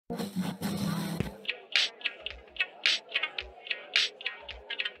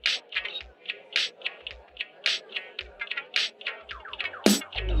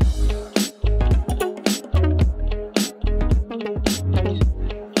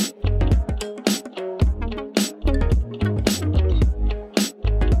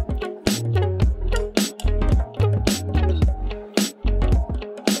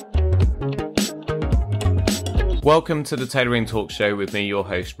Welcome to the Tailoring Talk Show with me, your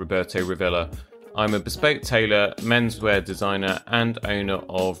host, Roberto Revilla. I'm a bespoke tailor, menswear designer, and owner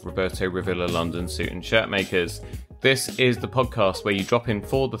of Roberto Revilla London Suit and Shirt Makers. This is the podcast where you drop in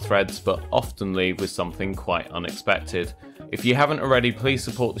for the threads, but often leave with something quite unexpected. If you haven't already, please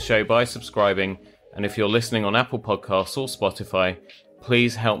support the show by subscribing. And if you're listening on Apple Podcasts or Spotify,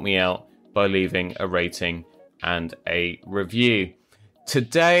 please help me out by leaving a rating and a review.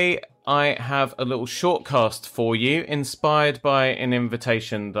 Today, I have a little shortcast for you, inspired by an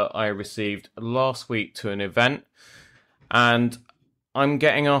invitation that I received last week to an event. And I'm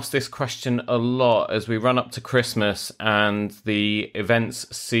getting asked this question a lot as we run up to Christmas and the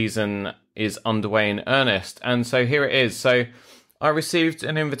events season is underway in earnest. And so here it is. So I received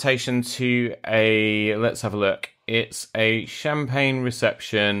an invitation to let's have a look. It's a champagne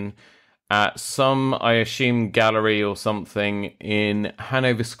reception at some, I assume, gallery or something in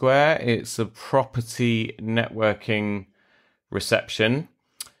Hanover Square. It's a property networking reception,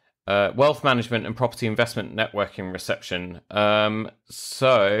 wealth management and property investment networking reception.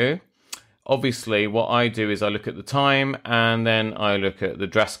 So obviously what I do is I look at the time and then I look at the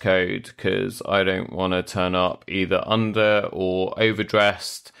dress code, because I don't want to turn up either under or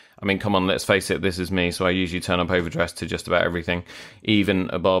overdressed. I mean, come on, let's face it, this is me, so I usually turn up overdressed to just about everything, even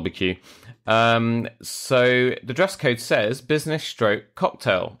a barbecue. So the dress code says business stroke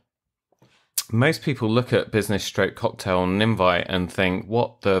cocktail. Most people look at business stroke cocktail on an invite and think,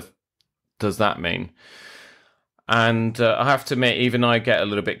 what does that mean? And I have to admit, even I get a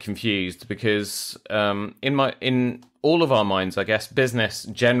little bit confused, because in all of our minds, I guess, business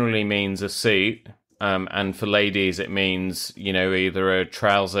generally means a suit. And for ladies, it means, either a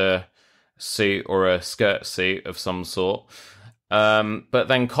trouser suit or a skirt suit of some sort. But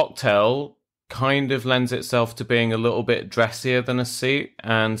then cocktail kind of lends itself to being a little bit dressier than a suit.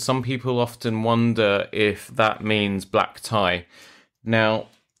 And some people often wonder if that means black tie. Now,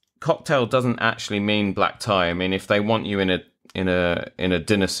 cocktail doesn't actually mean black tie. I mean, if they want you in a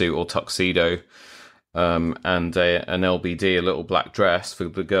dinner suit or tuxedo, and an LBD, a little black dress for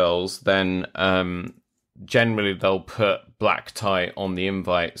the girls, then generally they'll put black tie on the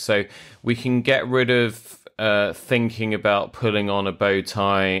invite. So we can get rid of thinking about putting on a bow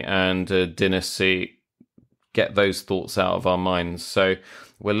tie and a dinner suit, get those thoughts out of our minds. So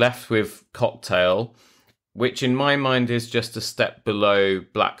we're left with cocktail, which in my mind is just a step below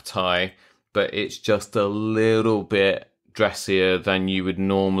black tie, but it's just a little bit dressier than you would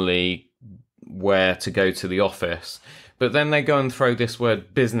normally wear to go to the office. But then they go and throw this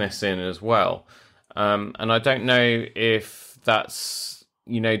word business in as well. And I don't know if that's,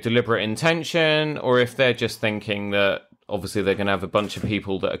 deliberate intention, or if they're just thinking that obviously they're going to have a bunch of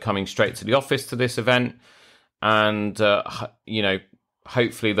people that are coming straight to the office to this event. And,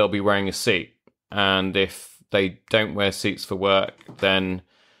 hopefully they'll be wearing a suit. And if they don't wear suits for work, then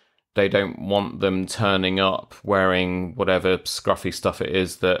they don't want them turning up wearing whatever scruffy stuff it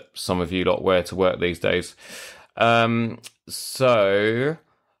is that some of you lot wear to work these days. So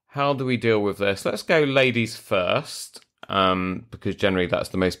how do we deal with this? Let's go ladies first, because generally that's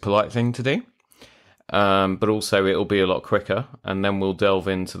the most polite thing to do. But also it'll be a lot quicker, and then we'll delve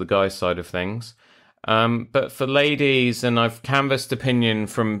into the guys' side of things. But for ladies, and I've canvassed opinion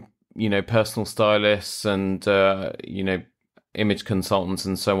from, personal stylists and, image consultants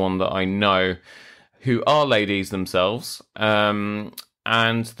and so on that I know who are ladies themselves. And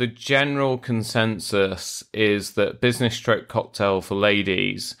the general consensus is that business stroke cocktail for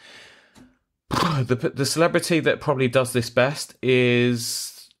ladies, the celebrity that probably does this best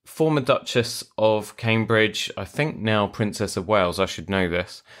is former Duchess of Cambridge, I think now Princess of Wales. I should know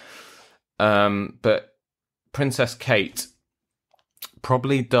this. But Princess Kate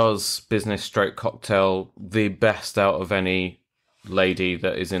probably does business stroke cocktail the best out of any lady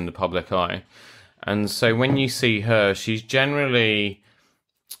that is in the public eye. And so when you see her, she's generally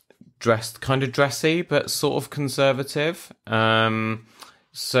dressed kind of dressy, but sort of conservative.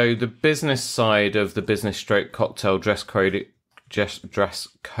 So the business side of the business stroke cocktail dress code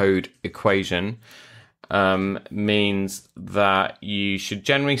equation means that you should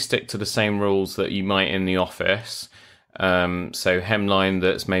generally stick to the same rules that you might in the office. So hemline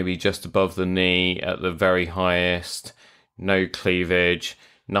that's maybe just above the knee at the very highest, no cleavage,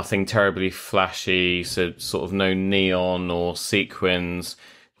 nothing terribly flashy, so sort of no neon or sequins,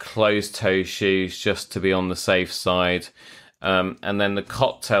 closed-toe shoes just to be on the safe side. And then the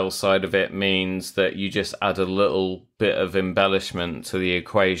cocktail side of it means that you just add a little bit of embellishment to the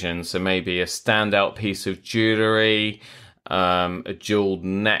equation. So maybe a standout piece of jewelry, a jeweled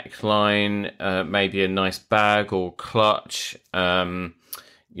neckline, maybe a nice bag or clutch,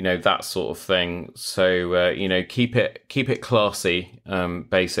 that sort of thing. So, keep it classy,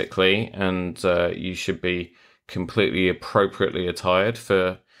 basically, and you should be completely appropriately attired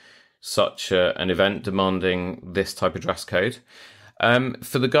for such an event demanding this type of dress code.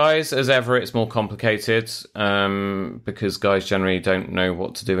 For the guys, as ever, it's more complicated because guys generally don't know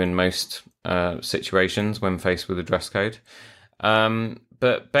what to do in most situations when faced with a dress code.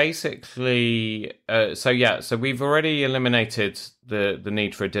 But basically, so we've already eliminated the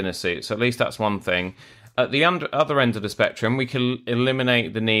need for a dinner suit. So at least that's one thing. At the other end of the spectrum, we can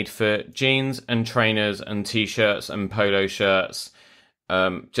eliminate the need for jeans and trainers and t-shirts and polo shirts.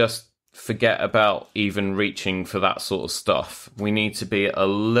 Just forget about even reaching for that sort of stuff. We need to be a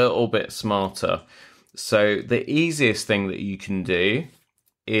little bit smarter. So the easiest thing that you can do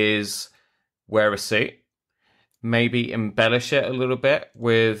is wear a suit, maybe embellish it a little bit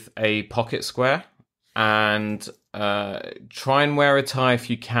with a pocket square, and try and wear a tie if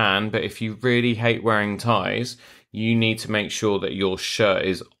you can. But if you really hate wearing ties, you need to make sure that your shirt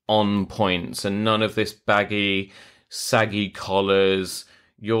is on point and none of this baggy, saggy collars.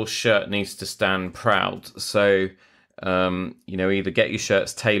 Your shirt needs to stand proud. So, either get your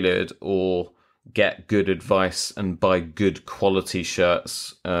shirts tailored or get good advice and buy good quality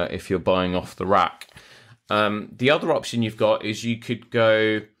shirts if you're buying off the rack. The other option you've got is you could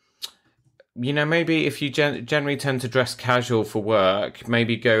go, maybe if you generally tend to dress casual for work,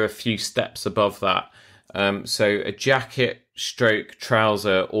 maybe go a few steps above that. So a jacket, stroke,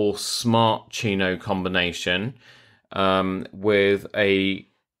 trouser or smart chino combination with a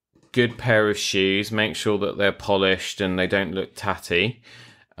good pair of shoes, make sure that they're polished and they don't look tatty,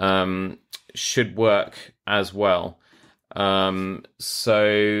 should work as well.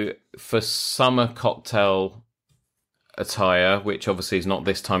 So for summer cocktail attire, which obviously is not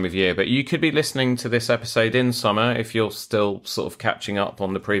this time of year, but you could be listening to this episode in summer if you're still sort of catching up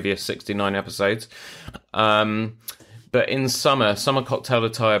on the previous 69 episodes. But in summer cocktail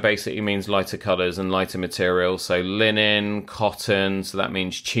attire basically means lighter colours and lighter material. So linen, cotton, so that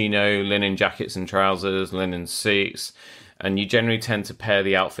means chino, linen jackets and trousers, linen suits. And you generally tend to pare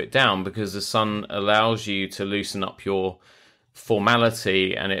the outfit down because the sun allows you to loosen up your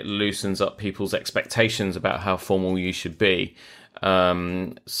formality and it loosens up people's expectations about how formal you should be.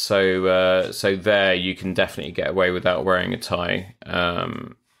 So there you can definitely get away without wearing a tie.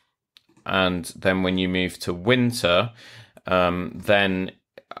 And then when you move to winter, then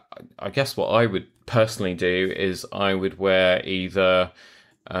I guess what I would personally do is I would wear either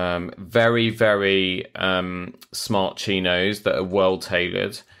very, very smart chinos that are well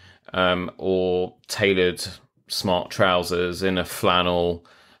tailored, or tailored smart trousers in a flannel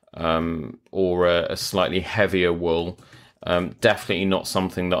or a slightly heavier wool. Definitely not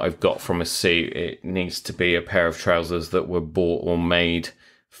something that I've got from a suit. It needs to be a pair of trousers that were bought or made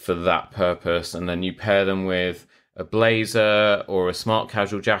for that purpose, and then you pair them with a blazer or a smart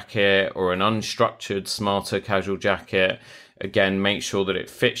casual jacket or an unstructured smarter casual jacket. Again, make sure that it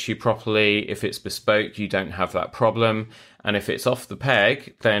fits you properly. If it's bespoke, you don't have that problem. And if it's off the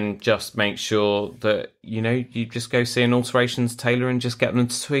peg, then just make sure that, you just go see an alterations tailor and just get them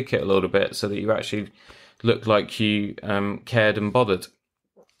to tweak it a little bit so that you actually look like you cared and bothered.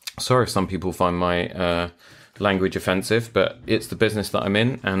 Sorry if some people find my language offensive, but it's the business that I'm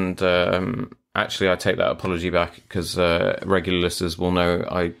in, and actually I take that apology back because regular listeners will know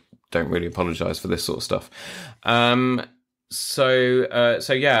I don't really apologize for this sort of stuff.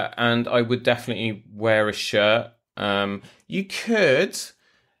 So yeah, and I would definitely wear a shirt. You could,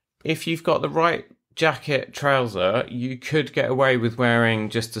 if you've got the right jacket, trouser, you could get away with wearing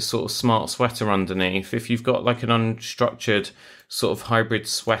just a sort of smart sweater underneath. If you've got like an unstructured sort of hybrid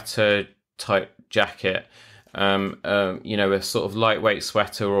sweater type jacket, a sort of lightweight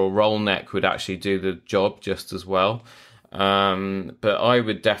sweater or roll neck would actually do the job just as well. But I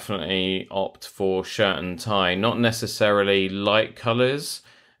would definitely opt for shirt and tie, not necessarily light colours.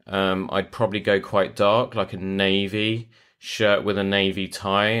 I'd probably go quite dark, like a navy shirt with a navy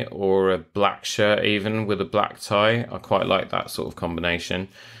tie, or a black shirt even with a black tie. I quite like that sort of combination.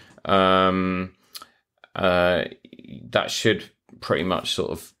 That should pretty much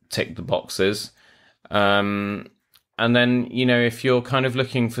sort of tick the boxes. And then, if you're kind of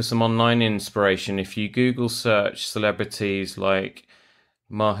looking for some online inspiration, if you Google search celebrities like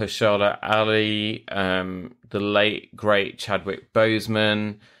Mahershala Ali, the late great Chadwick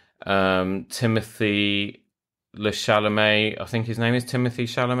Boseman, Timothy Le Chalamet, I think his name is Timothy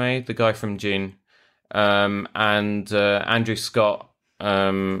Chalamet, the guy from Dune, and Andrew Scott,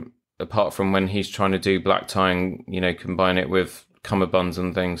 apart from when he's trying to do black tie and, combine it with cummerbunds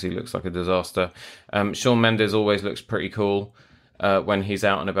and things, he looks like a disaster. Shawn Mendes always looks pretty cool when he's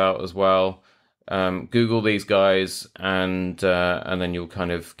out and about as well. Google these guys and then you'll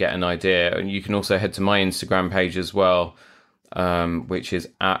kind of get an idea. And you can also head to my Instagram page as well, which is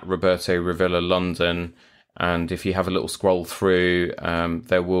at Roberto Revilla London. And if you have a little scroll through,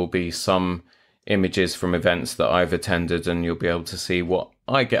 there will be some images from events that I've attended, and you'll be able to see what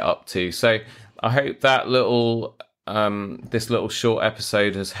I get up to. So I hope that this little short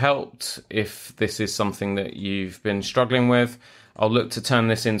episode has helped. If this is something that you've been struggling with, I'll look to turn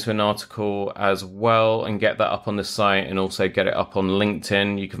this into an article as well and get that up on the site, and also get it up on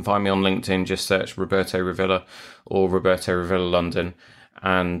LinkedIn. You can find me on LinkedIn, just search Roberto Revilla or Roberto Revilla London.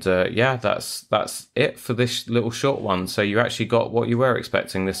 And that's it for this little short one. So you actually got what you were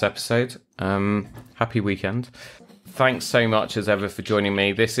expecting this episode. Happy weekend. Thanks so much as ever for joining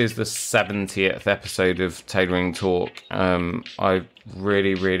me. This is the 70th episode of Tailoring Talk. I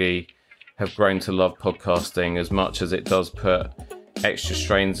really, really have grown to love podcasting, as much as it does put extra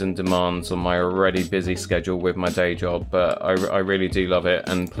strains and demands on my already busy schedule with my day job. But I really do love it.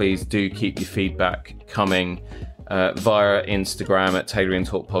 And please do keep your feedback coming via Instagram at Tailoring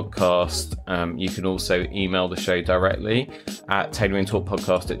Talk Podcast. You can also email the show directly at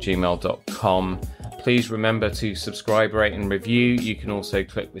tailoringtalkpodcast@gmail.com. Please remember to subscribe, rate and review. You can also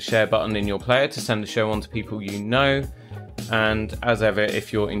click the share button in your player to send the show on to people you know. And as ever,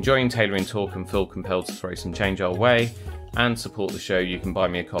 if you're enjoying Tailoring Talk and feel compelled to throw some change our way and support the show, you can buy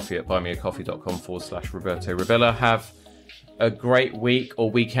me a coffee at buymeacoffee.com/Roberto Revilla. Have a great week or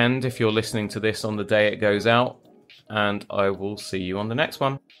weekend if you're listening to this on the day it goes out, and I will see you on the next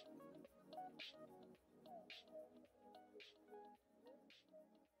one.